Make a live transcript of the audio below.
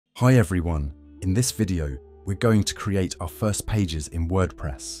Hi everyone, in this video we're going to create our first pages in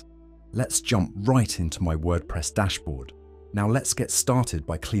WordPress. Let's jump right into my WordPress dashboard. Now let's get started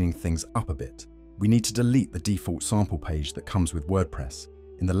by cleaning things up a bit. We need to delete the default sample page that comes with WordPress.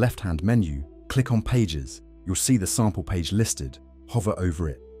 In the left-hand menu, click on Pages. You'll see the sample page listed. Hover over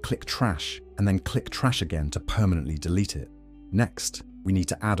it, click Trash, and then click Trash again to permanently delete it. Next, we need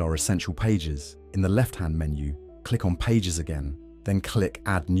to add our essential pages. In the left-hand menu, click on Pages again, then click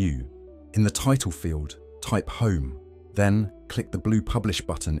Add New. In the title field, type Home. Then, click the blue Publish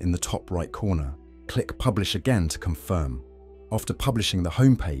button in the top right corner. Click Publish again to confirm. After publishing the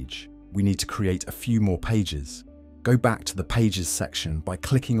home page, we need to create a few more pages. Go back to the Pages section by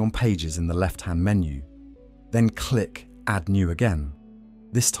clicking on Pages in the left-hand menu. Then click Add New again.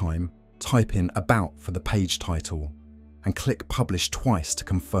 This time, type in About for the page title and click Publish twice to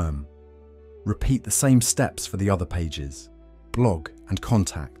confirm. Repeat the same steps for the other pages, Blog and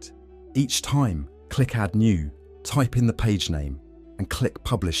Contact. Each time, click Add New, type in the page name and click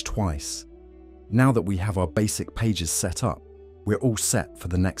Publish twice. Now that we have our basic pages set up, we're all set for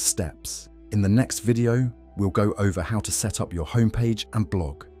the next steps. In the next video, we'll go over how to set up your homepage and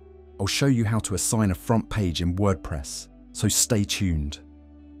blog. I'll show you how to assign a front page in WordPress, so stay tuned.